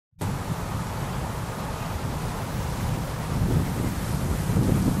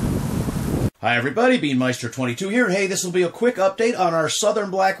Hi everybody, Beanmeister22 here. Hey, this will be a quick update on our Southern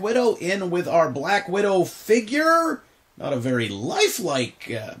Black Widow in with our Black Widow figure. Not a very lifelike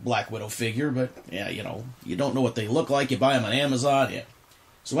Black Widow figure, but yeah, you don't know what they look like. You buy them on Amazon, yeah.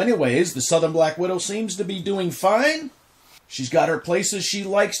 So anyways, the Southern Black Widow seems to be doing fine. She's got her places she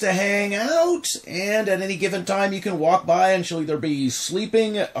likes to hang out, and at any given time you can walk by and she'll either be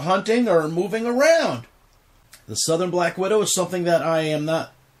sleeping, hunting, or moving around. The Southern Black Widow is something that I am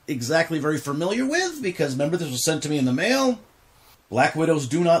not exactly very familiar with, because remember, this was sent to me in the mail. Black Widows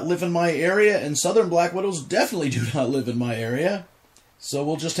do not live in my area, and Southern Black Widows definitely do not live in my area. So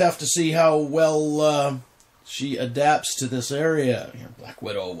we'll just have to see how well she adapts to this area. Here, Black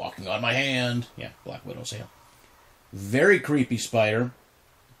Widow walking on my hand. Yeah, Black Widow's hand. Very creepy spider.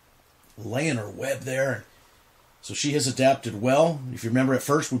 Laying her web there. So she has adapted well. If you remember at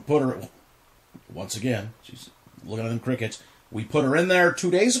first, we put her... Once again, she's looking at them crickets. We put her in there 2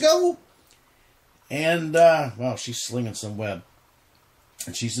 days ago, and, well, she's slinging some web.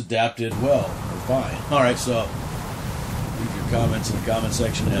 And she's adapted well. We're fine. Alright, so, leave your comments in the comment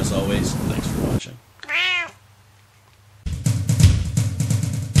section. As always, thanks for watching.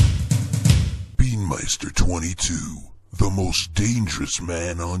 Beanmeister22, the most dangerous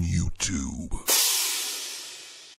man on YouTube.